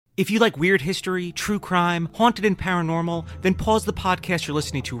If you like weird history, true crime, haunted and paranormal, then pause the podcast you're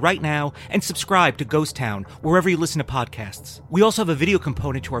listening to right now and subscribe to Ghost Town wherever you listen to podcasts. We also have a video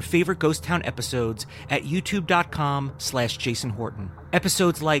component to our favorite Ghost Town episodes at youtube.com/Jason Horton.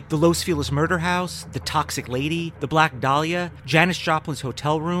 Episodes like The Los Feliz Murder House, The Toxic Lady, The Black Dahlia, Janis Joplin's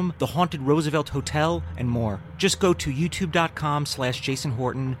Hotel Room, The Haunted Roosevelt Hotel, and more. Just go to youtube.com/Jason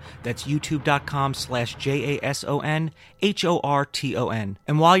Horton. That's youtube.com/JasonHorton.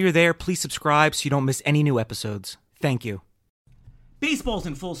 And while you're there, please subscribe so you don't miss any new episodes. Thank you. Baseball's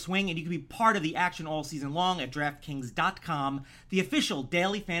in full swing, and you can be part of the action all season long at DraftKings.com, the official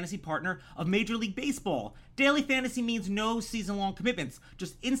daily fantasy partner of Major League Baseball. Daily fantasy means no season-long commitments,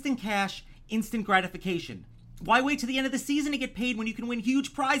 just instant cash, instant gratification. Why wait to the end of the season to get paid when you can win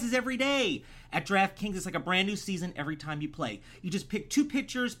huge prizes every day? At DraftKings, it's like a brand new season every time you play. You just pick 2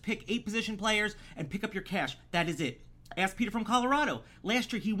 pitchers, pick 8 position players, and pick up your cash. That is it. Ask Peter from Colorado.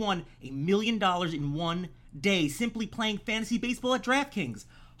 Last year, he won $1 million in one day simply playing fantasy baseball at DraftKings.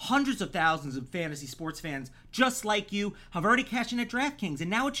 Hundreds of thousands of fantasy sports fans just like you have already cashed in at DraftKings, and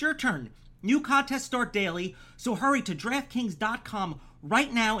now it's your turn. New contests start daily, so hurry to DraftKings.com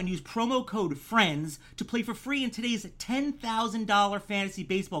right now and use promo code FRIENDS to play for free in today's $10,000 fantasy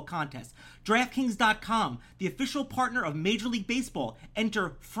baseball contest. DraftKings.com, the official partner of Major League Baseball.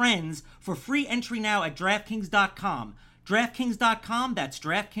 Enter FRIENDS for free entry now at DraftKings.com. DraftKings.com, that's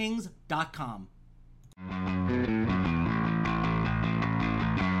DraftKings.com.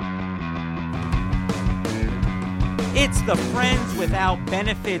 It's the Friends Without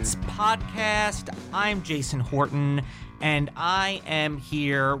Benefits podcast. I'm Jason Horton, and I am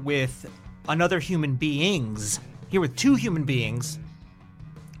here with another human beings. Here with 2 human beings.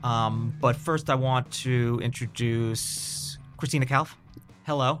 But first I want to introduce Christina Kalf.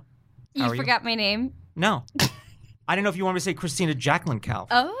 Hello. You forgot my name? No. I didn't know if you wanted me to say Christina Jacqueline Kalf.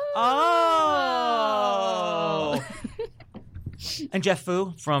 Oh. And Jeff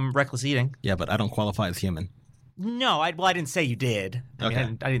Fu from Reckless Eating. Yeah, but I don't qualify as human. No, I didn't say you did. I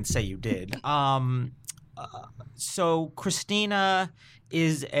didn't say you did. So Christina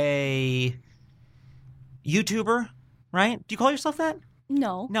is a YouTuber, right? Do you call yourself that?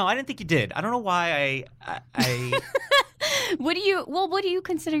 No. No, I didn't think you did. I don't know why I What do you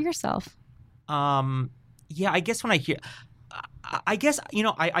consider yourself? Yeah, I guess when I hear, I guess,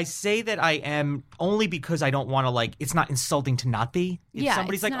 I say that I am only because I don't want to, it's not insulting to not be. If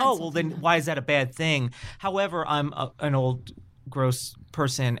somebody's like, oh, well, then why is that a bad thing? However, I'm an old, gross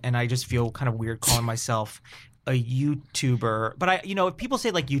person, and I just feel kind of weird calling myself a YouTuber. But if people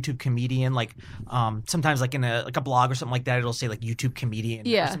say YouTube comedian, sometimes in a blog or something like that, it'll say YouTube comedian.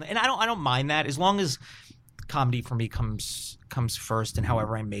 Yeah. Or something. And I don't mind that as long as comedy for me comes first, and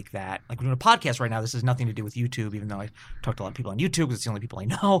however I make that. We're doing a podcast right now. This has nothing to do with YouTube, even though I talk to a lot of people on YouTube because it's the only people I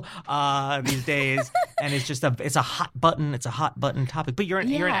know these days. And it's just it's a hot button topic. But you're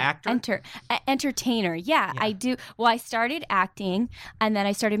an actor, entertainer. Yeah, I do. Well, I started acting, and then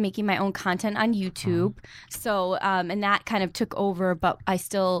I started making my own content on YouTube. So and that kind of took over, but I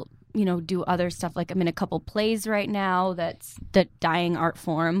still do other stuff. I'm in a couple plays right now. That's the dying art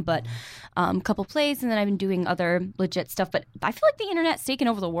form, but a couple plays, and then I've been doing other legit stuff. But I feel like the internet's taken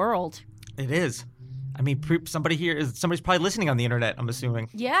over the world. It is. I mean, somebody's probably listening on the internet, I'm assuming.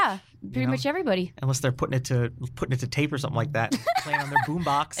 Yeah, pretty much everybody. Unless they're putting it to tape or something like that, playing on their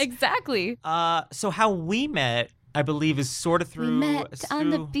boombox. Exactly. So how we met, I believe, is sort of through... We met on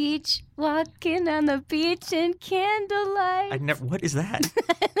the beach, walking on the beach in candlelight. What is that?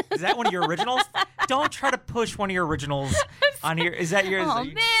 Is that one of your originals? Don't try to push one of your originals on here. Is that yours? Oh,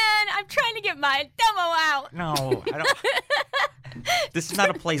 man, I'm trying to get my demo out. No, I don't... This is not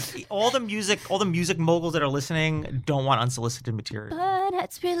a place. All the music moguls that are listening don't want unsolicited material. But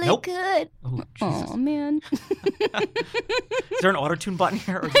that's really good. Oh, man. Is there an auto-tune button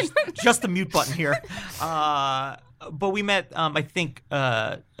here, or just the mute button here? But we met, I think,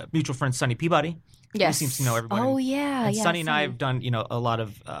 mutual friend Sonny Peabody. Yes. Who seems to know everybody. Oh, yeah. And Sonny and I have done, produced a lot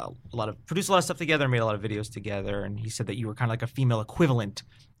of stuff together, made a lot of videos together, and he said that you were kind of like a female equivalent.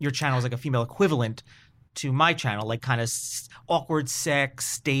 Your channel is like a female equivalent to my channel, kind of awkward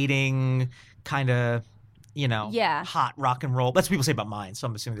sex, dating, kind of, hot rock and roll. That's what people say about mine, so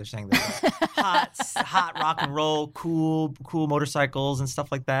I'm assuming they're saying that. hot rock and roll, cool motorcycles and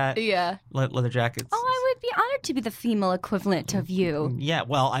stuff like that. Yeah. Leather jackets. Oh, I would be honored to be the female equivalent of you. Yeah,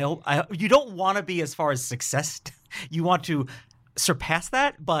 well, you don't want to be as far as success. You want to surpass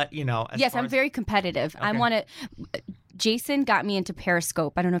that, but, Yes, I'm very competitive. Okay. I want to... Jason got me into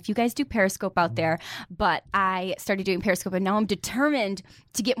Periscope. I don't know if you guys do Periscope out there, but I started doing Periscope, and now I'm determined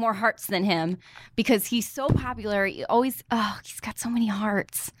to get more hearts than him because he's so popular. He's got so many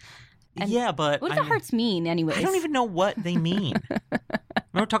hearts. And yeah, but what do the hearts mean, anyways? I don't even know what they mean.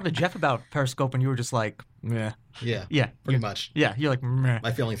 Remember talking to Jeff about Periscope, and you were just like, meh. Yeah, pretty much. Yeah, you're like, meh.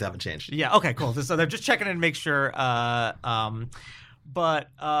 My feelings haven't changed. Yeah, okay, cool. So they're just checking in to make sure. But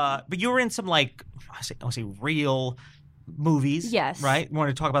you were in some like I'll say real movies. Yes. Right? You want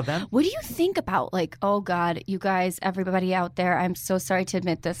to talk about them? What do you think about like? Oh God, you guys, everybody out there. I'm so sorry to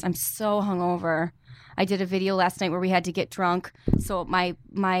admit this. I'm so hungover. I did a video last night where we had to get drunk, so my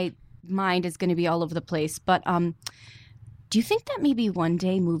mind is going to be all over the place. But do you think that maybe one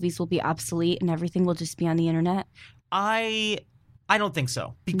day movies will be obsolete and everything will just be on the internet? I don't think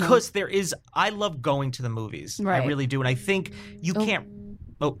so because I love going to the movies. Right. I really do, and I think you can't.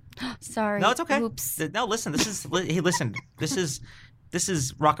 Oh, sorry. No, it's okay. Oops. No, listen. Hey, listen. This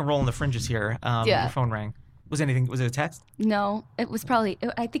is rock and roll in the fringes here. Yeah. Your phone rang. Was it a text? No, it was probably.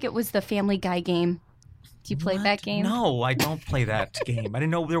 I think it was the Family Guy game. Do you play that game? No, I don't play that game. I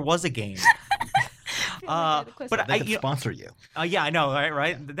didn't know there was a game. But they could sponsor you. Yeah, I know,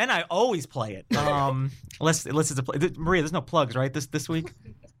 right? Then I always play it. Unless it's a play. Maria, there's no plugs, right? This week?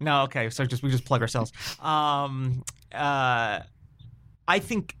 No, okay. So we just plug ourselves. I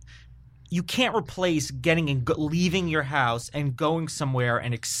think you can't replace leaving your house and going somewhere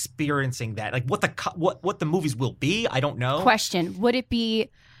and experiencing that. Like what the movies will be, I don't know. Question: would it be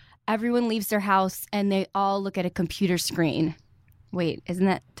everyone leaves their house and they all look at a computer screen? Wait, isn't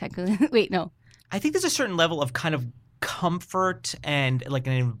that technically? Wait, no. I think there's a certain level of kind of comfort and like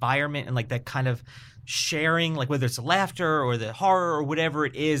an environment and like that kind of sharing, like whether it's the laughter or the horror or whatever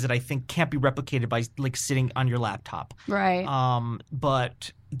it is that I think can't be replicated by like sitting on your laptop. Right.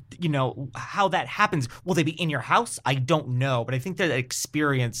 But you know how that happens. Will they be in your house? I don't know, but I think that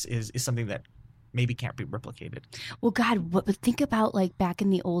experience is something that maybe can't be replicated. Well, God, think about like back in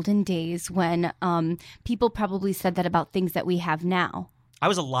the olden days when people probably said that about things that we have now. I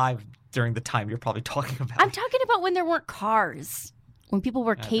was alive during the time you're probably talking about. I'm talking about when there weren't cars. When people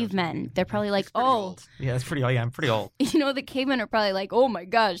were cavemen, they're probably like, old. Yeah, that's pretty old. Yeah, I'm pretty old. You know, the cavemen are probably like, oh my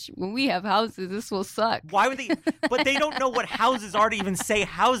gosh, when we have houses, this will suck. Why would they? But they don't know what houses are to even say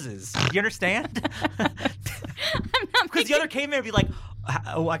houses. Do you understand? Because the other cavemen would be like,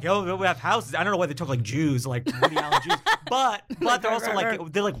 we have houses. I don't know why they talk like Jews, like Woody Allen Jews. But they're also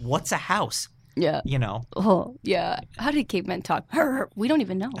they're like, what's a house? Yeah. You know? Oh, yeah. How did cavemen talk? We don't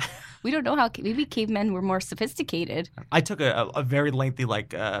even know. We don't know how. Maybe cavemen were more sophisticated. I took a very lengthy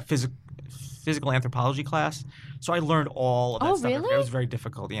physical anthropology class, so I learned all of that stuff. Really? It was very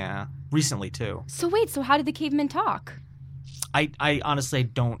difficult, yeah. Recently, too. So wait, so how did the cavemen talk? I honestly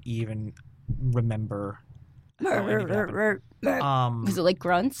don't even remember. Was it like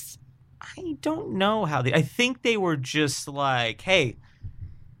grunts? I don't know how I think they were just like, hey,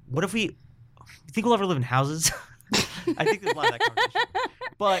 what if you think we'll ever live in houses? I think there's a lot of that conversation.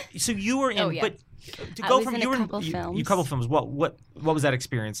 But so you were in, but to go from you were in a couple films. What was that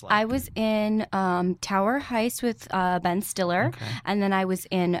experience like? I was in Tower Heist with Ben Stiller, and then I was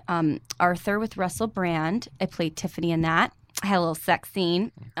in Arthur with Russell Brand. I played Tiffany in that. I had a little sex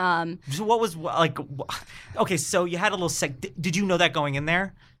scene. So what was like? Okay, so you had a little sex. Did you know that going in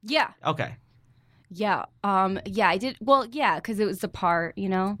there? Yeah. Okay. Yeah. Yeah, I did. Well, yeah, because it was the part, you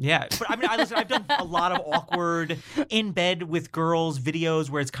know? Yeah. But I mean, I've done a lot of awkward in bed with girls videos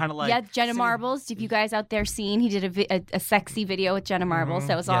where it's kind of like. Yeah, Jenna Marbles. If you guys out there seen, he did a sexy video with Jenna Marbles.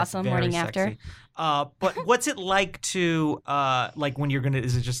 That was awesome. Morning sexy. After. But what's it like to, like when you're going to,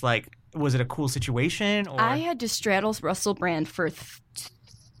 is it just like, was it a cool situation? Or? I had to straddle Russell Brand for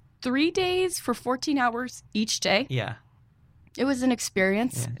 3 days for 14 hours each day. Yeah. It was an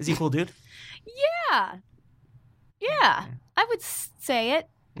experience. Yeah. Is he a cool dude? Yeah, I would say it.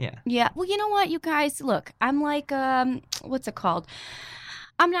 Yeah. Well, you know what, you guys, look, I'm like, what's it called?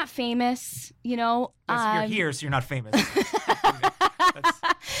 I'm not famous, you know. You're here, so you're not famous.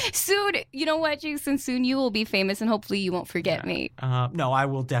 Soon, you know what, Jason? Soon you will be famous, and hopefully you won't forget me. No, I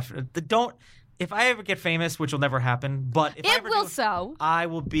will definitely. Don't. If I ever get famous, which will never happen, but if it will, so I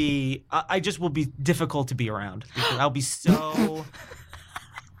will be. I just will be difficult to be around because I'll be so.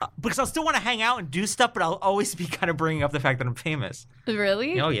 Because I'll still want to hang out and do stuff, but I'll always be kind of bringing up the fact that I'm famous.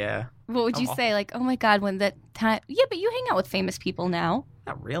 Really? Oh, yeah. What would you say? Like, oh my God, when that time. Yeah, but you hang out with famous people now.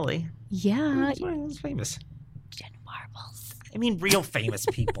 Not really. Yeah. Who's famous? Jenna Marbles. I mean, real famous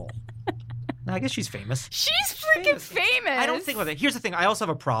people. No, I guess she's famous. She's freaking famous. I don't think about that. Here's the thing. I also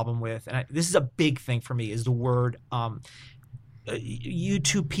have a problem with, and this is a big thing for me, is the word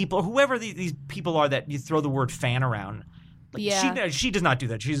YouTube people, whoever these people are that you throw the word fan around. Like, she does not do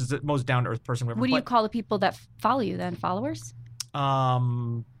that. She's the most down to earth person. What do you call the people that follow you then? Followers?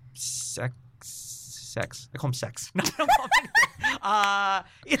 Sex. I call them sex. No, I don't call them anything.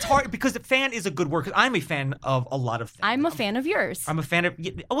 It's hard because the fan is a good word. I'm a fan of a lot of things. I'm a fan of yours. I'm a fan of.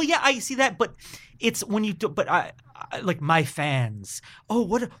 Oh yeah, I see that. But it's when you do. But I like my fans. Oh,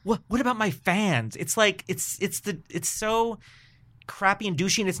 what about my fans? It's like it's so crappy and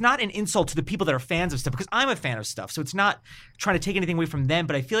douchey, and it's not an insult to the people that are fans of stuff because I'm a fan of stuff. So it's not trying to take anything away from them.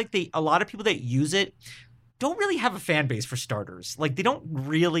 But I feel like a lot of people that use it don't really have a fan base for starters. Like the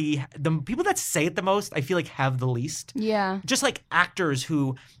people that say it the most, I feel like have the least. Yeah. Just like actors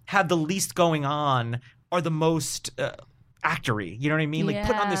who have the least going on are the most actory. You know what I mean? Like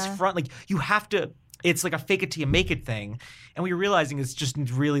putting on this front, like you have to, it's like a fake it till you make it thing. And what you're realizing is just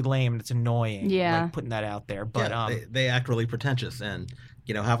really lame and it's annoying. Yeah. Like putting that out there. But they act really pretentious, and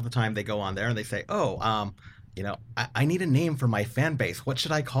half of the time they go on there and they say, I need a name for my fan base. What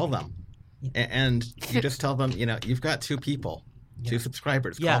should I call them? And you just tell them, you've got 2 people, 2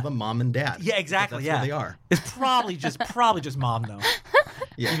 subscribers. Call them mom and dad. Yeah, exactly. That's where they are. It's probably just mom though.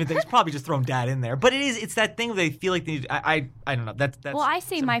 Yeah. Even things probably just throw dad in there. But it's that thing they feel like they need. I don't know. That's. Well, I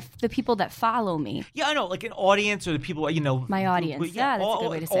say the people that follow me. Yeah, I know. Like an audience or the people My audience. Yeah, that's a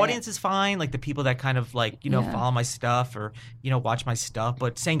good way to say audience is fine. Like the people that kind of like follow my stuff or watch my stuff.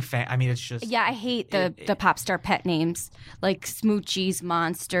 But saying fan, I mean, it's just. Yeah, I hate the pop star pet names like Smoochies,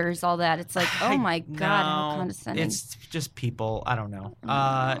 Monsters, all that. It's like, oh my god, how condescending. It's just people. I don't know.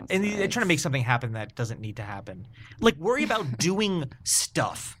 And they're trying to make something happen that doesn't need to happen. Like worry about doing stuff.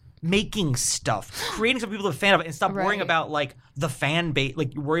 Making stuff, creating some people to fan of it, and stop worrying about like the fan base.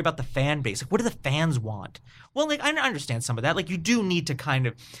 Like you worry about the fan base. Like what do the fans want? Well, like I understand some of that. Like you do need to kind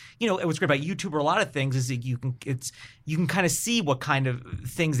of, what's great about YouTube or a lot of things is that you can kind of see what kind of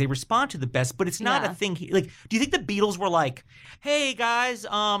things they respond to the best. But it's not a thing. Like, do you think the Beatles were like, hey guys, this is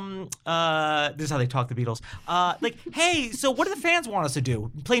how they talk, the Beatles. Like, hey, so what do the fans want us to do?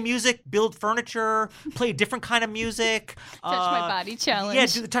 Play music, build furniture, play a different kind of music. Touch my body challenge. Yeah,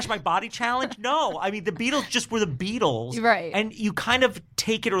 do the touch my body challenge. No, I mean the Beatles just were the Beatles, right? And you kind of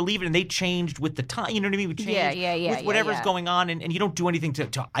take it or leave it, and they changed with the time. You know what I mean? We changed with whatever's going on, and you don't do anything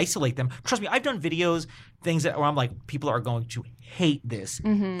to isolate them. Trust me, I've done videos, things where I'm like, people are going to hate this,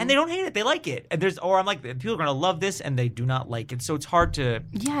 and they don't hate it; they like it. And I'm like, people are going to love this, and they do not like it. So it's hard to.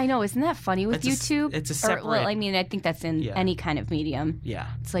 Yeah, I know. Isn't that funny with YouTube? It's a separate. I mean, I think that's in any kind of medium. Yeah,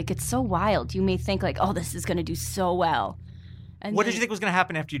 it's like it's so wild. You may think like, oh, this is going to do so well. And what did you think was going to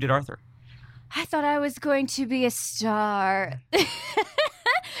happen after you did Arthur? I thought I was going to be a star.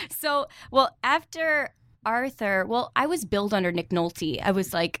 So, after Arthur, I was billed under Nick Nolte. I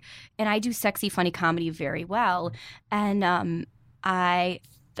was like, and I do sexy, funny comedy very well. And I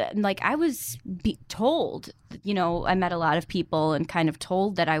was told, I met a lot of people and kind of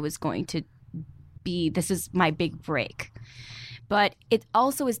told that I was going to this is my big break. But it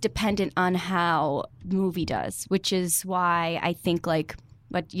also is dependent on how the movie does, which is why I think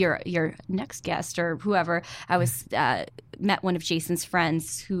but your next guest or whoever, I was met one of Jason's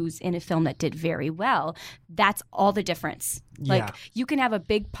friends who's in a film that did very well. That's all the difference. Like you can have a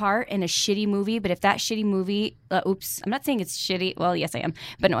big part in a shitty movie, but if that shitty movie, I'm not saying it's shitty. Well, yes, I am,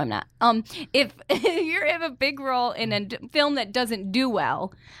 but no, I'm not. If you have a big role in a film that doesn't do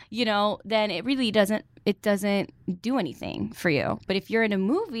well, then it really doesn't. It doesn't do anything for you. But if you're in a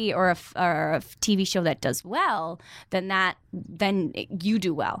movie or a TV show that does well, then you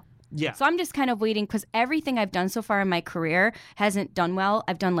do well. Yeah. So I'm just kind of waiting because everything I've done so far in my career hasn't done well.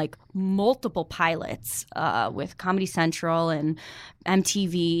 I've done multiple pilots with Comedy Central and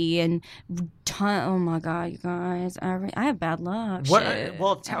MTV and oh my god, you guys! I have bad luck. What?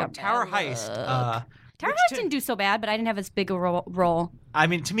 Well, Tower Heist. Tower Heist didn't do so bad, but I didn't have as big a role. I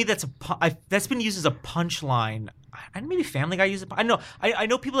mean, to me, that's been used as a punchline. And maybe Family Guy used it. I know. I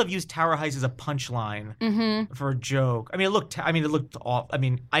know people have used Tower Heist as a punchline for a joke. I mean, it looked off. I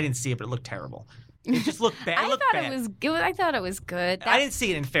mean, I didn't see it, but it looked terrible. It just looked bad. I thought it was good. I didn't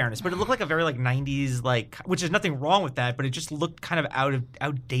see it in fairness, but it looked like a very 90s which is nothing wrong with that, but it just looked kind of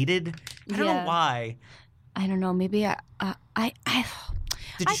outdated. I don't know why. I don't know. Maybe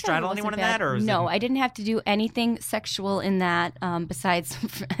Did you straddle anyone in that, or no? I didn't have to do anything sexual in that besides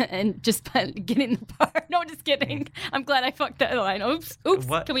and just get in the part. No, just kidding. I'm glad I fucked that line. Oops.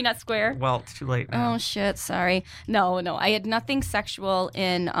 What? Can we not swear? Well, it's too late now. Oh shit! Sorry. No. I had nothing sexual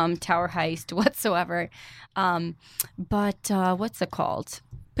in Tower Heist whatsoever. But what's it called?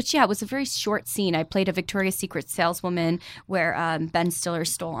 But yeah, it was a very short scene. I played a Victoria's Secret saleswoman where Ben Stiller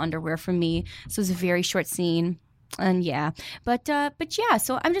stole underwear from me. So it was a very short scene. And yeah, but yeah,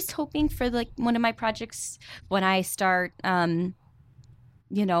 so I'm just hoping for like one of my projects when I start, one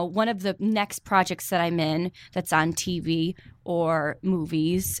of the next projects that I'm in that's on TV or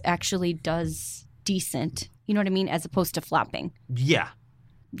movies actually does decent. You know what I mean? As opposed to flopping. Yeah.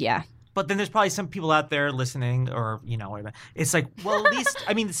 Yeah. But then there's probably some people out there listening or, whatever. It's like, well, at least,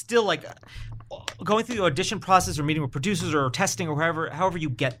 I mean, it's still like going through the audition process or meeting with producers or testing or however you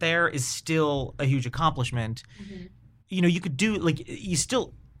get there is still a huge accomplishment. Mm-hmm. You could do, like, you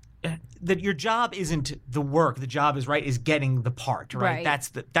still, that your job isn't the work. The job is getting the part, right? That's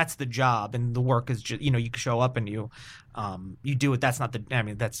the job. And the work is just, you can show up and you do it. That's not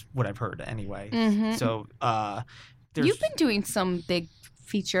that's what I've heard anyway. Mm-hmm. So, you've been doing some big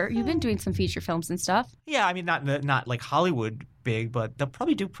You've been doing some feature films and stuff. Yeah, I mean, not like Hollywood big, but they'll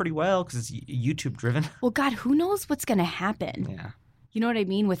probably do pretty well because it's YouTube driven. Well, God, who knows what's going to happen? Yeah, you know what I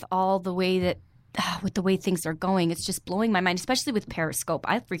mean? With all the way with the way things are going, it's just blowing my mind. Especially with Periscope,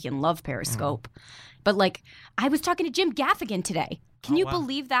 I freaking love Periscope. But like, I was talking to Jim Gaffigan today. Can you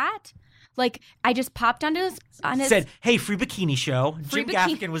believe that? Like, I just popped on his said, "Hey, free bikini show." Jim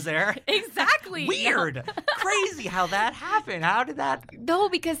Gaffigan was there. Exactly. Weird, crazy how that happened. How did that? No,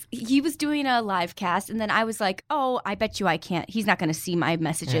 because he was doing a live cast, and then I was like, "Oh, I bet you I can't. He's not going to see my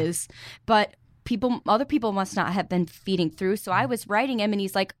messages." Yeah. But other people must not have been feeding through. So I was writing him and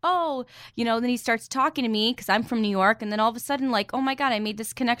he's like, oh, then he starts talking to me because I'm from New York. And then all of a sudden, like, oh my God, I made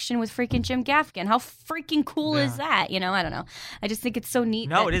this connection with freaking Jim Gaffigan. How freaking cool is that? I don't know. I just think it's so neat.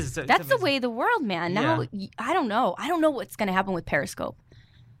 No, it is. That's the way of the world, man. Now, I don't know. I don't know what's going to happen with Periscope.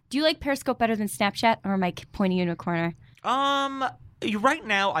 Do you like Periscope better than Snapchat, or am I pointing you in a corner? Right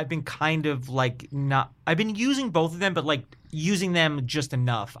now, I've been kind of like I've been using both of them, but like using them just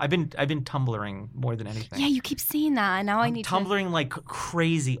enough. I've been Tumblring more than anything. Yeah, you keep saying that. And now I need Tumblring like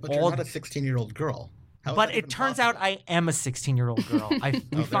crazy. But you're not a 16-year-old girl. But it turns out I am a 16-year-old girl.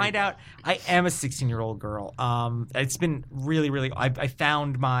 We find out I am a 16-year-old girl. It's been really, really. I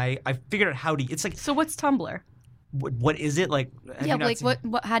figured out how to. It's like. So what's Tumblr? What is it like? Yeah, like what?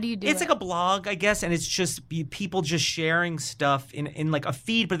 How do you do it? It's like a blog, I guess, and it's just people just sharing stuff in like a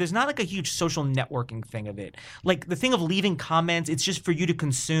feed, but there's not like a huge social networking thing of it. Like the thing of leaving comments, it's just for you to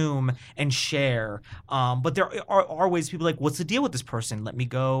consume and share. But there are ways people are like, what's the deal with this person? Let me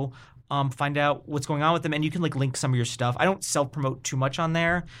go find out what's going on with them, and you can like link some of your stuff. I don't self-promote too much on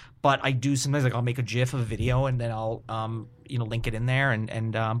there, but I do sometimes. Like I'll make a GIF of a video and then I'll link it in there,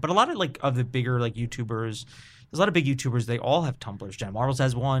 and but a lot of like of the bigger like YouTubers. There's a lot of big YouTubers. They all have Tumblrs. Jenna Marbles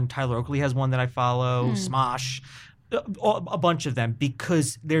has one. Tyler Oakley has one that I follow. Smosh. A bunch of them,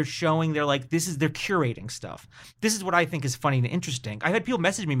 because they're showing, they're curating stuff. This is what I think is funny and interesting. I've had people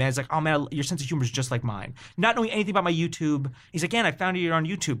message me, man. It's like, oh man, your sense of humor is just like mine. Not knowing anything about my YouTube. He's like, I found you on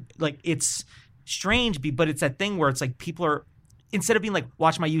YouTube. Like, it's strange, but it's that thing where it's like people are, instead of being like,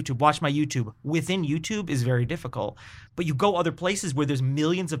 watch my YouTube, within YouTube is very difficult. But you go other places where there's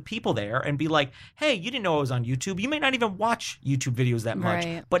millions of people there and be like, hey, you didn't know I was on YouTube. You may not even watch YouTube videos that much.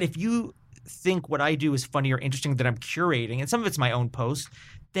 Right. But if you think what I do is funny or interesting that I'm curating, and some of it's my own post,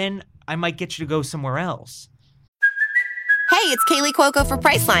 then I might get you to go somewhere else. Hey, it's Kaylee Cuoco for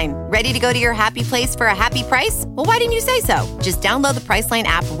Priceline. Ready to go to your happy place for a happy price? Well, why didn't you say so? Just download the Priceline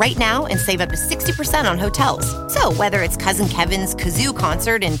app right now and save up to 60% on hotels. So whether it's Cousin Kevin's Kazoo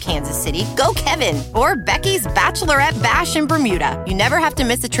Concert in Kansas City, go Kevin, or Becky's Bachelorette Bash in Bermuda, you never have to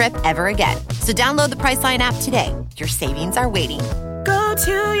miss a trip ever again. So download the Priceline app today. Your savings are waiting. Go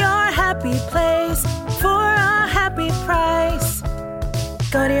to your happy place for a happy price.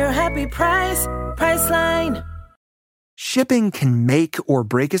 Go to your happy price, Priceline. Shipping can make or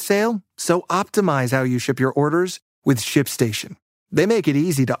break a sale, so optimize how you ship your orders with ShipStation. They make it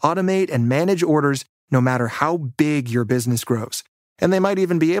easy to automate and manage orders no matter how big your business grows. And they might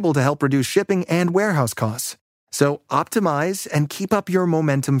even be able to help reduce shipping and warehouse costs. So optimize and keep up your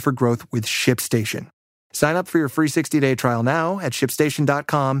momentum for growth with ShipStation. Sign up for your free 60-day trial now at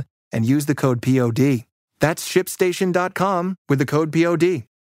ShipStation.com and use the code POD. That's ShipStation.com with the code POD.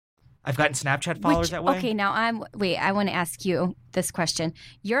 I've gotten Snapchat followers that way. Okay, now I want to ask you this question.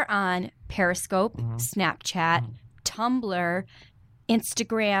 You're on Periscope, Snapchat, Tumblr,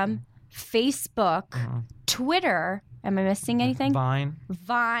 Instagram, Facebook, Twitter. Am I missing anything?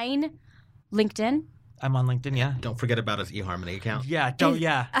 Vine, LinkedIn. I'm on LinkedIn, yeah. Don't forget about his eHarmony account. Yeah,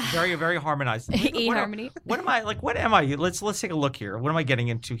 very, very harmonized. eHarmony. What am I? Let's take a look here. What am I getting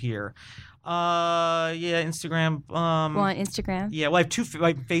into here? Instagram. Go on Instagram. Yeah, well, I have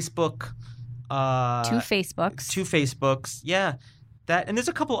Facebook. 2 Facebooks. 2 Facebooks. Yeah, that, and there's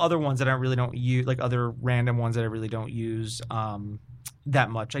a couple other ones that I really don't use, like other random ones that I really don't use that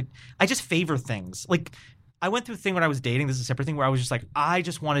much. I just favor things. Like, I went through a thing when I was dating. This is a separate thing where I was just like, I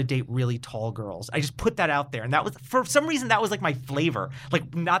just want to date really tall girls. I just put that out there. And that was, for some reason, that was like my flavor.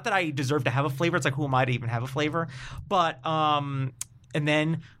 Like, not that I deserve to have a flavor. It's like, who am I to even have a flavor? But, and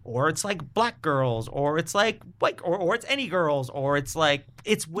then, or it's like black girls, or it's like white, or it's any girls, or it's like,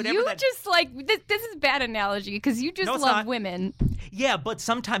 it's whatever. You just like, this is a bad analogy because you just love women. Yeah, but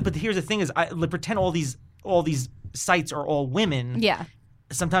sometimes, but here's the thing is, I like, pretend all these sites are all women. Yeah.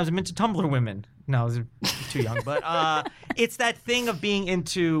 Sometimes I'm into Tumblr women. No, I was too young. But it's that thing of being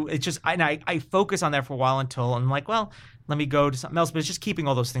into, it's just, I focus on that for a while until I'm like, well, let me go to something else. But it's just keeping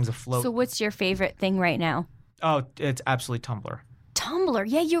all those things afloat. So what's your favorite thing right now? Oh, it's absolutely Tumblr. Tumblr.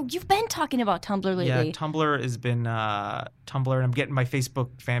 Yeah, you've been talking about Tumblr lately. Yeah, Tumblr has been Tumblr, and I'm getting my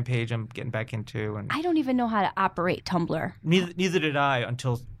Facebook fan page. I'm getting back into, and I don't even know how to operate Tumblr. Neither did I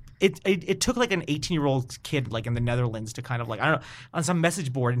until it took like an 18-year-old kid like in the Netherlands to kind of like, I don't know, on some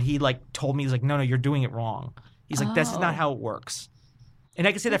message board, and he like told me, he's like, no, you're doing it wrong. He's like, this is not how it works. And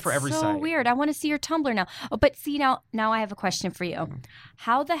I can say that for every site. So weird. I want to see your Tumblr now. Oh, but see, now I have a question for you. Mm-hmm.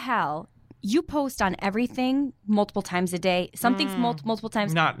 How the hell you post on everything multiple times a day? Something's multiple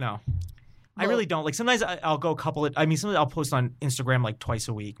times. No. I really don't. Like, sometimes I'll go sometimes I'll post on Instagram like twice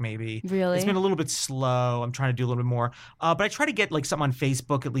a week, maybe. Really? It's been a little bit slow. I'm trying to do a little bit more. But I try to get like something on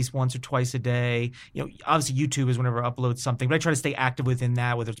Facebook at least once or twice a day. You know, obviously YouTube is whenever I upload something, but I try to stay active within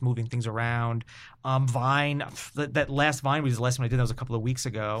that, whether it's moving things around. Vine, that last Vine was the last one I did. That was a couple of weeks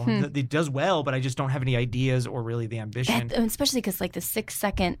ago. It does well, but I just don't have any ideas or really the ambition. Especially because like the 6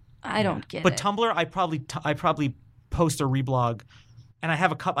 second, I don't get it. But Tumblr, I probably post or reblog. And I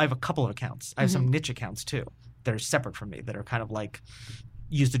have a couple of accounts. I have some niche accounts too that are separate from me that are kind of like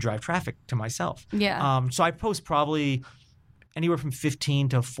used to drive traffic to myself. Yeah. So I post probably anywhere from 15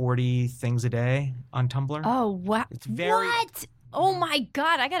 to 40 things a day on Tumblr. Oh wow! It's very. What? Oh my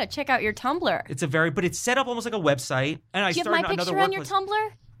God! I gotta check out your Tumblr. But it's set up almost like a website. And I Do you started have my another picture on your Tumblr?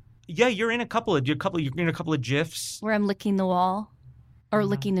 Yeah, you're in a couple of GIFs where I'm licking the wall or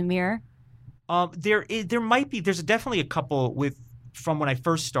licking the mirror. There's definitely a couple from when I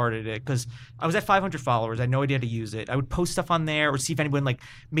first started it, because I was at 500 followers. I had no idea how to use it. I would post stuff on there or see if anyone like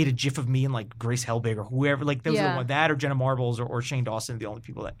made a GIF of me and like Grace Helbig or whoever. Like those are the one, that or Jenna Marbles or Shane Dawson, the only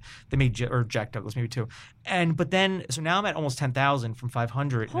people that they made, or Jack Douglas maybe too. But then now I'm at almost 10,000 from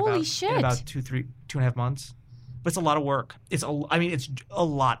 500. Holy shit! In about 2.5 months. But it's a lot of work. It's a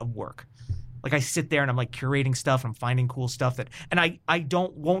lot of work. Like I sit there and I'm like curating stuff and I'm finding cool stuff and I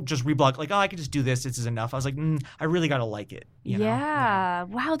won't just reblog like, oh, I could just do this. This is enough. I was like, I really got to like it. You know? Yeah.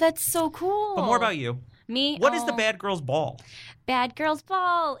 Wow, that's so cool. But more about you. Me? What is the Bad Girls Ball? Bad Girls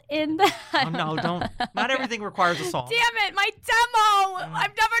Ball in the... Oh, no, don't. Not everything requires a song. Damn it, my demo!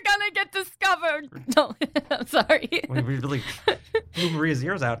 I'm never going to get discovered. No, I'm sorry. We really blew Maria's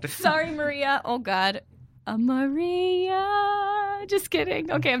ears out. Sorry, Maria. Oh, God. Maria. Just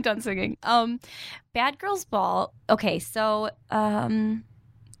kidding. Okay, I'm done singing. Bad Girls Ball. Okay, so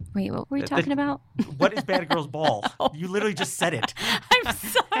wait, what were we talking about? What is Bad Girls Ball? You literally just said it. I'm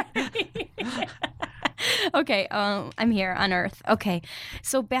sorry. Okay, I'm here on Earth. Okay,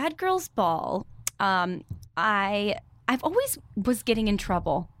 so Bad Girls Ball. I've always was getting in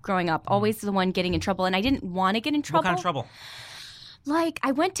trouble growing up. Always the one getting in trouble, and I didn't want to get in trouble. What kind of trouble? Like,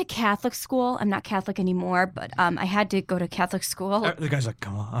 I went to Catholic school. I'm not Catholic anymore, but I had to go to Catholic school. The guy's like,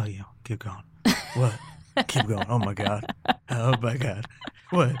 come on. Oh, yeah. Keep going. What? Keep going. Oh, my God. Oh, my God.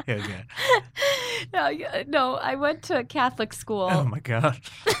 What? Oh, God. No, I went to Catholic school. Oh, my God.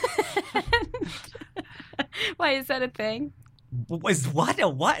 Why, is that a thing? What?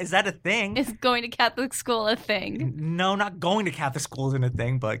 Is that a thing? Is going to Catholic school a thing? No, not going to Catholic school isn't a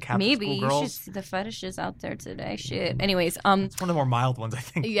thing, but Catholic school girls. Maybe you should see the fetishes out there today. Shit. Anyways, it's one of the more mild ones, I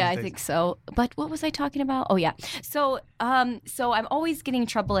think. Yeah, I think so. But what was I talking about? Oh yeah. So I'm always getting in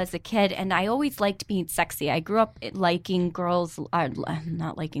trouble as a kid, and I always liked being sexy. I grew up liking girls,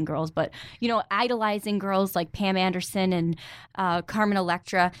 not liking girls, but idolizing girls like Pam Anderson and Carmen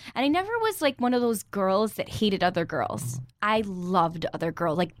Electra. And I never was like one of those girls that hated other girls. I loved other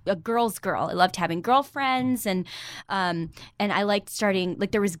girls, like a girl's girl. I loved having girlfriends, and I liked starting,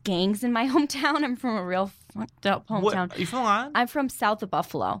 like, there was gangs in my hometown. I'm from a real fucked up hometown. Are you from Long Island? I'm from south of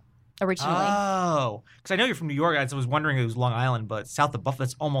Buffalo originally. Oh, because I know you're from New York. I was wondering if it was Long Island, but south of Buffalo,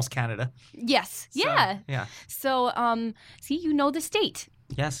 that's almost Canada. Yes. So, yeah. Yeah. So, see, you know the state.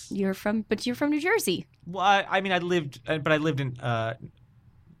 Yes. You're from New Jersey. Well, I lived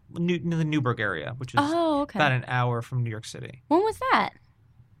in the Newburgh area, which is about an hour from New York City. When was that?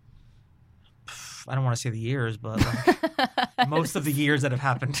 I don't want to say the years, but most of the years that have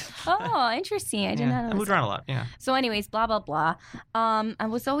happened. Oh, interesting. I did not know. I moved around a lot. Yeah. So, anyways, blah blah blah. I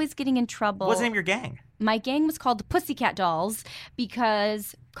was always getting in trouble. What's the name of your gang? My gang was called the Pussycat Dolls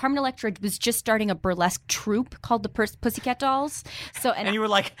because Carmen Electra was just starting a burlesque troupe called the Pussycat Dolls. So and you were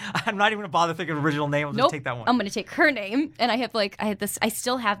like, I'm not even going to bother thinking of an original name. I'll nope, just take that one. I'm going to take her name. And I had this, I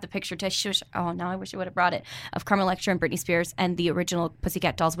still have the picture to shush. Oh, now I wish I would have brought it, of Carmen Electra and Britney Spears and the original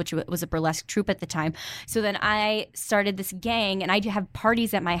Pussycat Dolls, which was a burlesque troupe at the time. So then I started this gang, and I'd have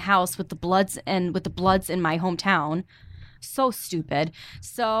parties at my house with the Bloods in my hometown. So stupid.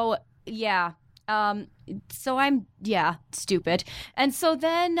 So, yeah. So I'm stupid. And so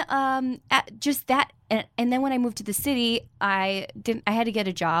then just that and then when I moved to the city, I had to get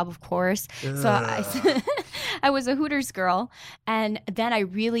a job, of course. So I was a Hooters girl, and then I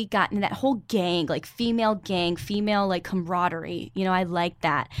really got into that whole gang, like female like camaraderie. You know, I liked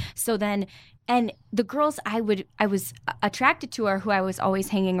that. So then and the girls I was attracted to, or who I was always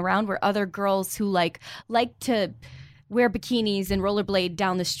hanging around, were other girls who like to wear bikinis and rollerblade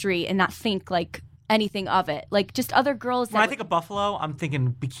down the street and not think like anything of it. Like just other girls. When I think of Buffalo, I'm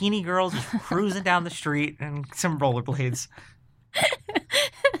thinking bikini girls just cruising down the street and some rollerblades.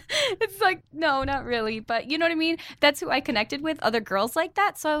 It's like, no, not really. But you know what I mean? That's who I connected with, other girls like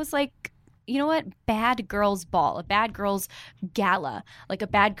that. So I was like, you know what? Bad girls ball, a bad girls gala, like a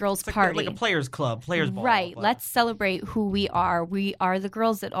bad girls party. Like a players club, players ball. Right. But... Let's celebrate who we are. We are the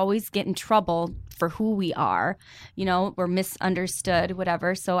girls that always get in trouble for who we are. You know, we're misunderstood,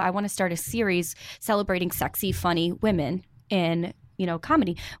 whatever. So I want to start a series celebrating sexy, funny women in, you know,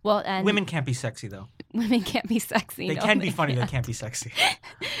 comedy. Well, and women can't be sexy, though. Women can't be sexy. They can be funny. They can't be sexy.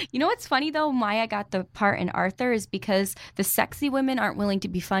 You know what's funny, though? Why I got the part in Arthur is because the sexy women aren't willing to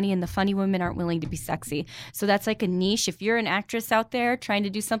be funny and the funny women aren't willing to be sexy. So that's like a niche. If you're an actress out there trying to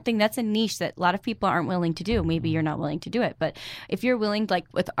do something, that's a niche that a lot of people aren't willing to do. Maybe you're not willing to do it. But if you're willing, like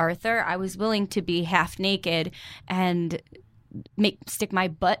with Arthur, I was willing to be half naked and stick my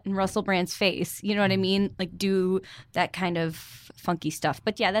butt in Russell Brand's face. You know what I mean? Like do that kind of funky stuff.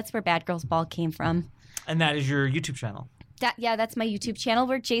 But yeah, that's where Bad Girls Ball came from. And that is your YouTube channel. That's my YouTube channel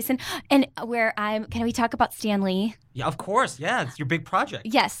where Jason and where can we talk about Stan Lee? Yeah, of course. Yeah, it's your big project.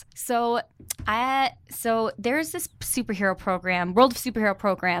 Yes. So there's this superhero program, World of Superhero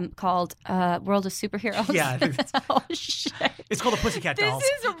program called World of Superheroes. Yeah. Oh shit. It's called the Pussycat Dolls.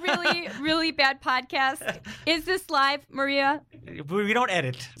 This is a really, really bad podcast. Is this live, Maria? We don't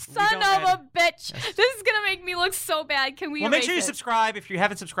edit. Son of a bitch. Yes. This is gonna make me look so bad. Can we? Well, make sure you subscribe if you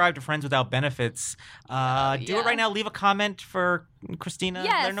haven't subscribed to Friends Without Benefits. Do it right now. Leave a comment for Christina.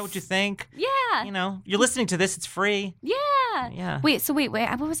 Yes. Let her know what you think. Yeah. You know, you're listening to this. It's free. Yeah. Yeah. Wait.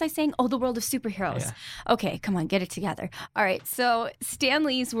 What was I saying? Oh, the World of Superheroes. Yeah. Okay, come on, get it together. All right. So Stan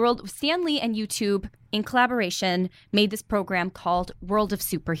Lee and YouTube in collaboration made this program called World of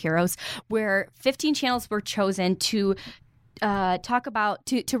Superheroes, where 15 channels were chosen to talk about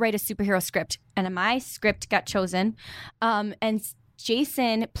to write a superhero script, and my script got chosen, and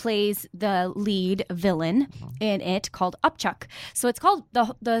Jason plays the lead villain in it, called Upchuck. So it's called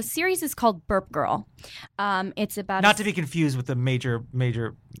the series is called Burp Girl. It's about not to be confused with the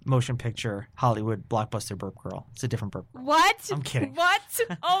major motion picture Hollywood blockbuster Burp Girl. It's a different Burp Girl. What? I'm kidding. What?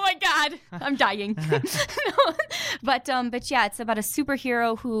 Oh my God, I'm dying. No. But yeah, it's about a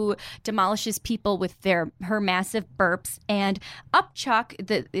superhero who demolishes people with her massive burps. And Upchuck,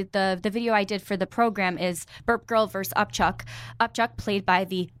 the video I did for the program is Burp Girl versus Upchuck. Upchuck, played by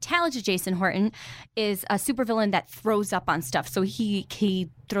the talented Jason Horton, is a supervillain that throws up on stuff. So he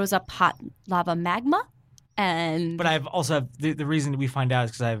throws up hot lava magma. But I've also the reason we find out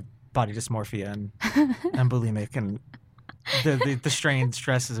is because I have body dysmorphia and I'm bulimic, and the strain and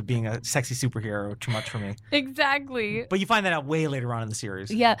stresses of being a sexy superhero are too much for me. Exactly. But you find that out way later on in the series.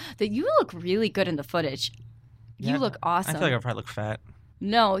 Yeah, that you look really good in the footage. You look awesome. I feel like I probably look fat.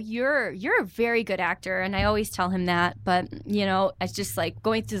 No, you're a very good actor, and I always tell him that. But you know, it's just like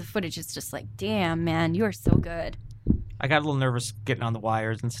going through the footage. It's just like, damn, man, you are so good. I got a little nervous getting on the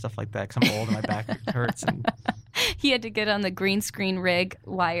wires and stuff like that because I'm old and my back hurts. And he had to get on the green screen rig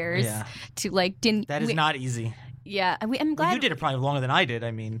wires to like. That is not easy. Yeah, I'm glad you did it probably longer than I did.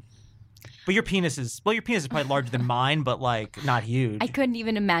 I mean, but your penis is probably larger than mine, but like not huge. I couldn't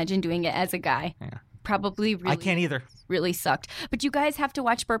even imagine doing it as a guy. Yeah. Probably really. I can't either. Really sucked. But you guys have to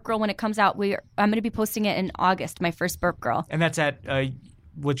watch Burp Girl when it comes out. I'm going to be posting it in August, my first Burp Girl. And that's at,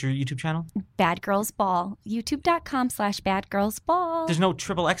 what's your YouTube channel? Bad Girls Ball. YouTube.com/Bad Girls Ball. There's no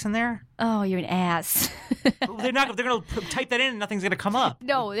XXX in there? Oh, you're an ass. They're going to type that in and nothing's going to come up.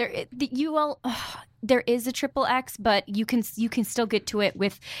 No, you will. there is a XXX, but you can still get to it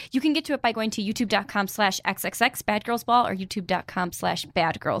by going to youtube.com/XXX Bad Girls Ball or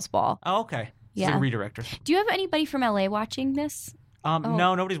youtube.com/Bad Girls Ball. Oh, okay. Yeah. It's a redirector. Do you have anybody from LA watching this?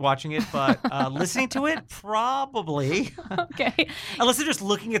 No, nobody's watching it, but listening to it, probably. Okay. Unless they're just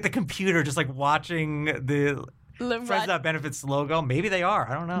looking at the computer, just like watching the Friends Without Benefits logo. Maybe they are.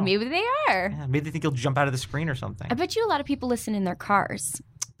 I don't know. Maybe they are. Yeah, maybe they think you'll jump out of the screen or something. I bet you a lot of people listen in their cars.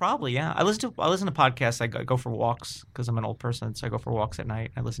 Probably, yeah. I listen to podcasts. I go for walks because I'm an old person, so I go for walks at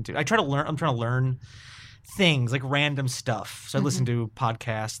night. I try to learn. I'm trying to learn things like random stuff. So I listen to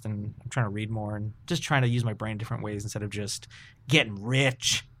podcasts, and I'm trying to read more and just trying to use my brain different ways instead of just getting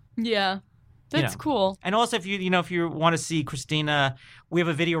rich. Yeah. That's cool. And also, if you want to see Christina, we have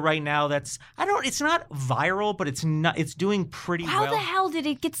a video right now that's it's not viral, but it's doing pretty well. How the hell did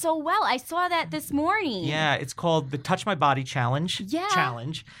it get so well? I saw that this morning. Yeah, it's called the Touch My Body Challenge. Yeah.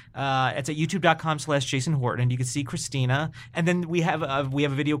 Challenge. It's at youtube.com/Jason Horton. You can see Christina. And then we have a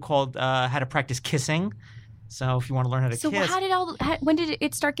video called How to Practice Kissing. So if you want to learn how to kiss. So when did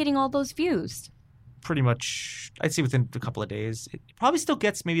it start getting all those views? Pretty much, I'd say within a couple of days. It probably still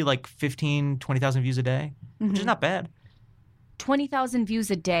gets maybe like 15,000, 20,000 views a day, which is not bad. 20,000 views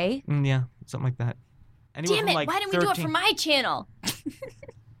a day? Yeah, something like that. Anywhere Damn it, why didn't we do it for my channel?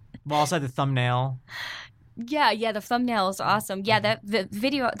 Well, also the thumbnail. Yeah, the thumbnail is awesome. Yeah, that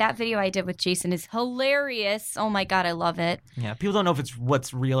video I did with Jason is hilarious. Oh my God, I love it. Yeah, people don't know if it's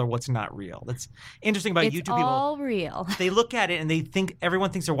what's real or what's not real. That's interesting about YouTube people. It's all real. They look at it and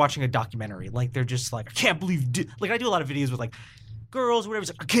everyone thinks they're watching a documentary. Like they're just like, I can't believe like I do a lot of videos with like girls or whatever.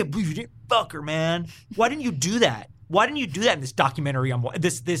 It's like, I can't believe you didn't fuck her, man. Why didn't you do that? Why didn't you do that in this documentary on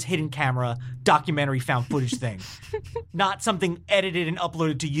this hidden camera documentary found footage thing? Not something edited and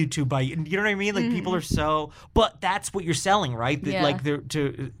uploaded to YouTube by you know what I mean? Like people are so, but that's what you're selling, right? Yeah. Like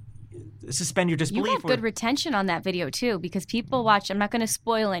to suspend your disbelief. You got good retention on that video too, because people watch. I'm not going to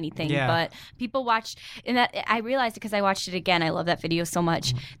spoil anything, but people watch, and that I realized it because I watched it again. I love that video so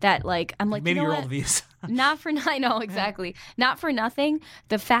much that like I'm like, maybe you know you're what? all views. I know exactly. Not for nothing.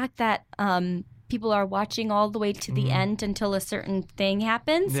 The fact that people are watching all the way to the end until a certain thing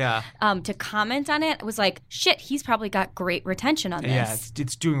happens. Yeah. To comment on it, I was like, shit, he's probably got great retention on this. Yeah,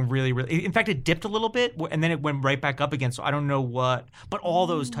 it's doing really, really. In fact, it dipped a little bit, and then it went right back up again. So I don't know what, but all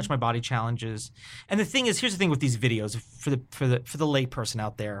those Touch My Body challenges. And the thing is, here's the thing with these videos for the lay person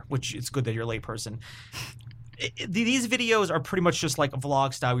out there, which it's good that you're a lay person. These videos are pretty much just like a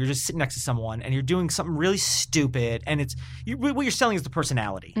vlog style. You're just sitting next to someone and you're doing something really stupid, and what you're selling is the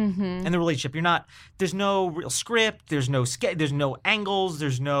personality and the relationship. There's no real script. There's no there's no angles.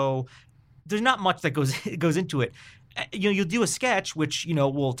 There's not much that goes into it. You'll do a sketch, which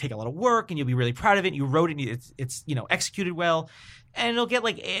will take a lot of work, and you'll be really proud of it. You wrote it, and it's executed well. And it'll get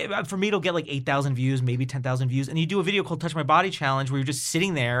for me, it'll get 8,000 views, maybe 10,000 views. And you do a video called Touch My Body Challenge where you're just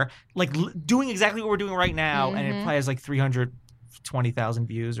sitting there, doing exactly what we're doing right now. And it probably has 320,000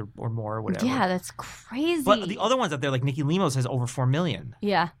 views or more or whatever. Yeah, that's crazy. But the other ones out there, like Nikki Lemos has over 4 million.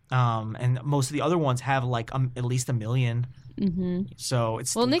 Yeah. And most of the other ones have at least 1 million. Mm-hmm. So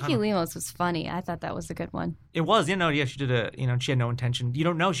it's Nikki Lemos was funny. I thought that was a good one. It was, she did she had no intention. You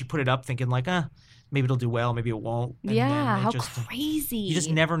don't know. She put it up thinking maybe it'll do well, maybe it won't. And how crazy. You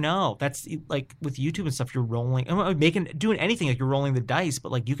just never know. That's like with YouTube and stuff, you're rolling, doing anything, you're rolling the dice,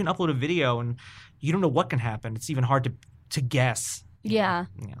 but you can upload a video and you don't know what can happen. It's even hard to guess. Yeah.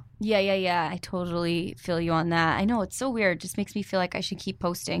 I totally feel you on that. I know, it's so weird. It just makes me feel like I should keep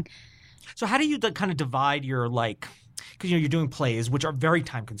posting. So how do you kind of divide your because you're doing plays, which are very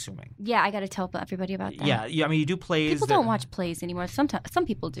time consuming. Yeah, I got to tell everybody about that. Yeah. I mean, you do plays. People don't watch plays anymore. Sometimes some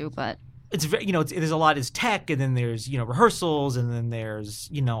people do, but it's very, there's a lot is tech, and then there's rehearsals, and then there's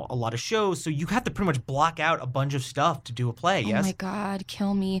a lot of shows. So you have to pretty much block out a bunch of stuff to do a play. Yes. Oh my God,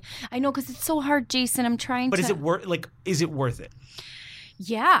 kill me! I know, because it's so hard, Jason. I'm trying. But is it worth it?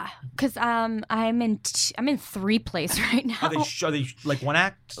 Yeah, because I'm in 3 plays right now. Are they like one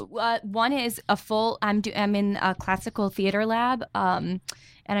act? One is a full. I'm in a classical theater lab, and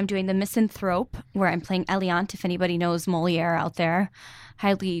I'm doing the Misanthrope, where I'm playing Eliant. If anybody knows Moliere out there,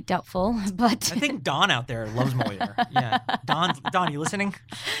 highly doubtful, but I think Don out there loves Moliere. Yeah, Don, you listening?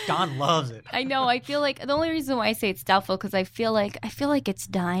 Don loves it. I know. I feel like the only reason why I say it's doubtful because I feel like it's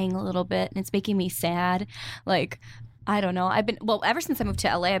dying a little bit, and it's making me sad. I don't know. Ever since I moved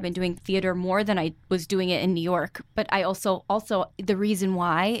to LA, I've been doing theater more than I was doing it in New York. But I also the reason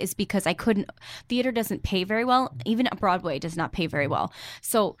why is because theater doesn't pay very well. Even Broadway does not pay very well.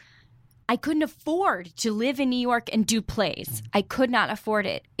 So I couldn't afford to live in New York and do plays. I could not afford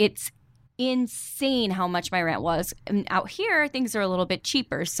it. It's insane how much my rent was. And out here, things are a little bit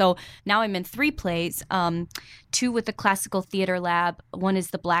cheaper. So now I'm in 3 plays, 2 with the Classical Theater Lab. One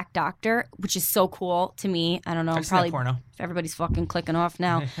is The Black Doctor, which is so cool to me. I don't know. I've seen that porno. Everybody's fucking clicking off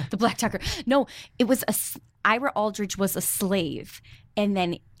now. The Black Doctor. No, it was Ira Aldridge was a slave, and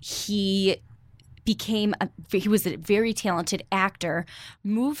then he was a very talented actor,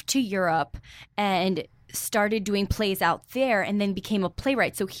 moved to Europe and started doing plays out there, and then became a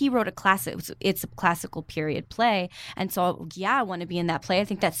playwright. So he wrote a classic. It's a classical period play, and so I want to be in that play. I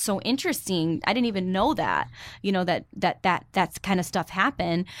think that's so interesting. I didn't even know that, that's kind of stuff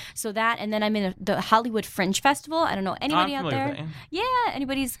happened. So that, and then I'm in the Hollywood Fringe Festival. I don't know anybody out there. Yeah,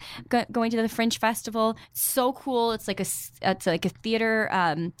 anybody's going to the Fringe Festival. So cool. It's like a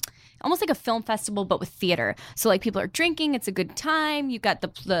theater. Almost like a film festival, but with theater. So like people are drinking, it's a good time. You got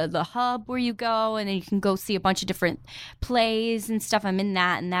the hub where you go, and then you can go see a bunch of different plays and stuff. I'm in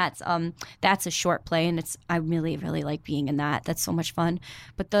that, and that's a short play, and I really, really like being in that. That's so much fun.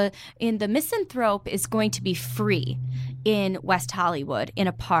 But the Misanthrope is going to be free in West Hollywood in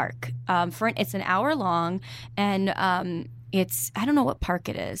a park. It's an hour long, and I don't know what park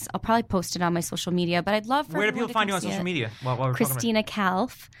it is. I'll probably post it on my social media, but I'd love for Where do people find you on social media? While we're Christina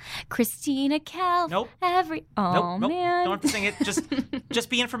Calf. Christina Calf. Nope. Man. Don't have to sing it. Just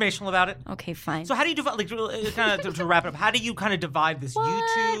be informational about it. Okay, fine. So how do you divide, kind of to wrap it up, how do you kind of divide this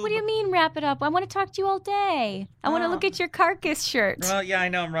YouTube? What do you mean wrap it up? I want to talk to you all day. I want to look at your carcass shirt. Well, yeah, I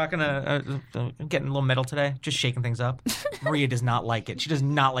know. I'm rocking I'm getting a little metal today. Just shaking things up. Maria does not like it. She does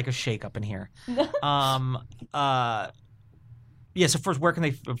not like a shake up in here. Yeah, so first, where can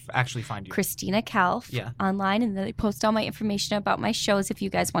they actually find you? Christina Calf online, and then they post all my information about my shows. If you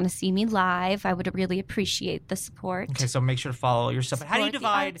guys want to see me live, I would really appreciate the support. Okay, so make sure to follow your stuff. How do you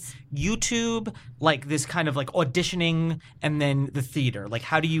divide YouTube, like this kind of like auditioning, and then the theater? Like,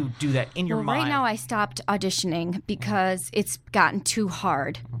 how do you do that in your mind? Right now I stopped auditioning because it's gotten too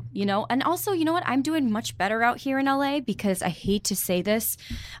hard, And also, you know what? I'm doing much better out here in LA because I hate to say this,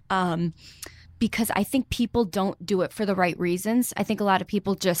 because I think people don't do it for the right reasons. I think a lot of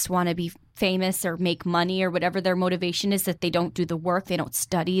people just want to be famous or make money or whatever their motivation is, that they don't do the work, they don't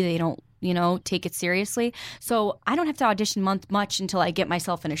study, they don't, take it seriously. So I don't have to audition much until I get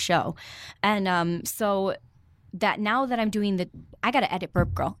myself in a show. And so that now that I'm doing I got to edit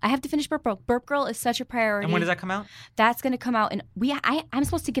Burp Girl. I have to finish Burp Girl. Burp Girl is such a priority. And when does that come out? That's going to come out. And I'm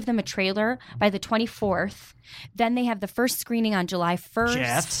supposed to give them a trailer by the 24th. Then they have the first screening on July 1st.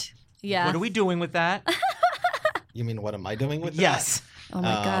 Jeff? Yeah. What are we doing with that? You mean, what am I doing with that? Yes. Oh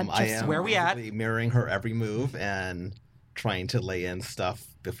my God. I am where are we at? Mirroring her every move and trying to lay in stuff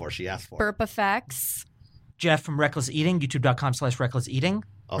before she asks for it. Burp effects. Jeff from Reckless Eating, youtube.com/Reckless Eating.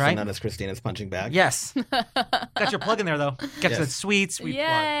 Also right? known as Christina's Punching Bag. Yes. Got your plug in there, though. Got that sweet plug.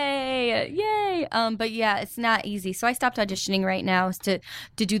 Yay. But yeah, it's not easy. So I stopped auditioning right now to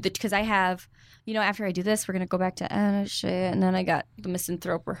do because I have, after I do this, we're going to go back to Anna shit. And then I got the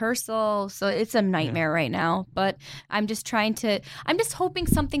Misanthrope rehearsal. So it's a nightmare right now. But I'm just hoping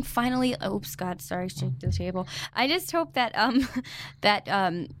something finally, oops, God, sorry, shook the table. I just hope that,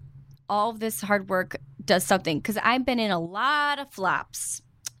 all of this hard work does something, because I've been in a lot of flops.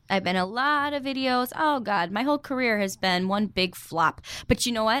 I've been in a lot of videos. Oh, God, my whole career has been one big flop. But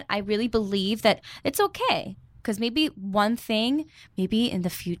you know what? I really believe that it's okay. Because maybe in the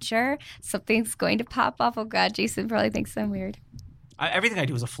future, something's going to pop off. Oh, God, Jason probably thinks I'm weird. Everything I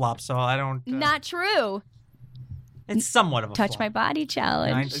do is a flop, so I don't... Not true. It's somewhat of a Touch flop. my body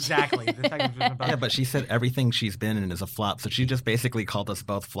challenge. Exactly. Yeah, but she said everything she's been in is a flop, so she just basically called us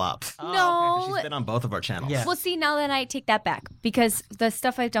both flops. No. She's been on both of our channels. Yeah. Well, see, now that I take that back, because the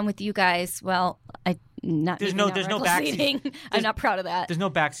stuff I've done with you guys, well, there's no backseason. I'm not proud of that. There's no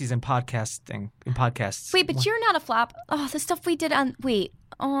backseason in podcasts. Wait, but you're not a flop. Oh, the stuff we did on. Wait.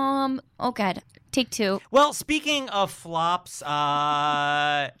 Oh God. Take 2. Well, speaking of flops, we've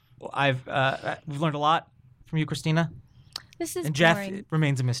learned a lot from you, Christina. This is and Jeff boring.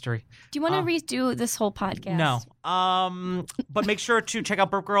 remains a mystery. Do you want to redo this whole podcast? No. But make sure to check out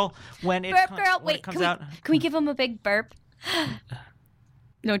Burp Girl when it comes out. Can we give him a big burp?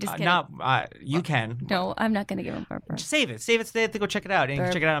 No, just kidding. You can. No, I'm not going to give him a burp. Just save it today to go check it out. And you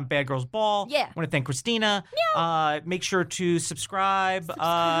can check it out on Bad Girls Ball. Yeah. I want to thank Christina. Make sure to subscribe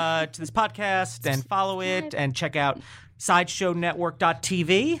to this podcast and follow it, and check out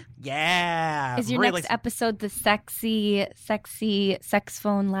SideshowNetwork.tv. Yeah. Is your next episode the sexy sex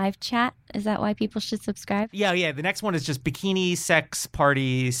phone live chat? Is that why people should subscribe? Yeah. The next one is just bikini sex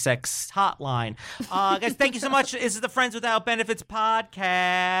party sex hotline. Guys, thank you so much. This is the Friends Without Benefits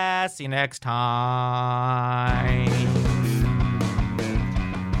podcast. See you next time.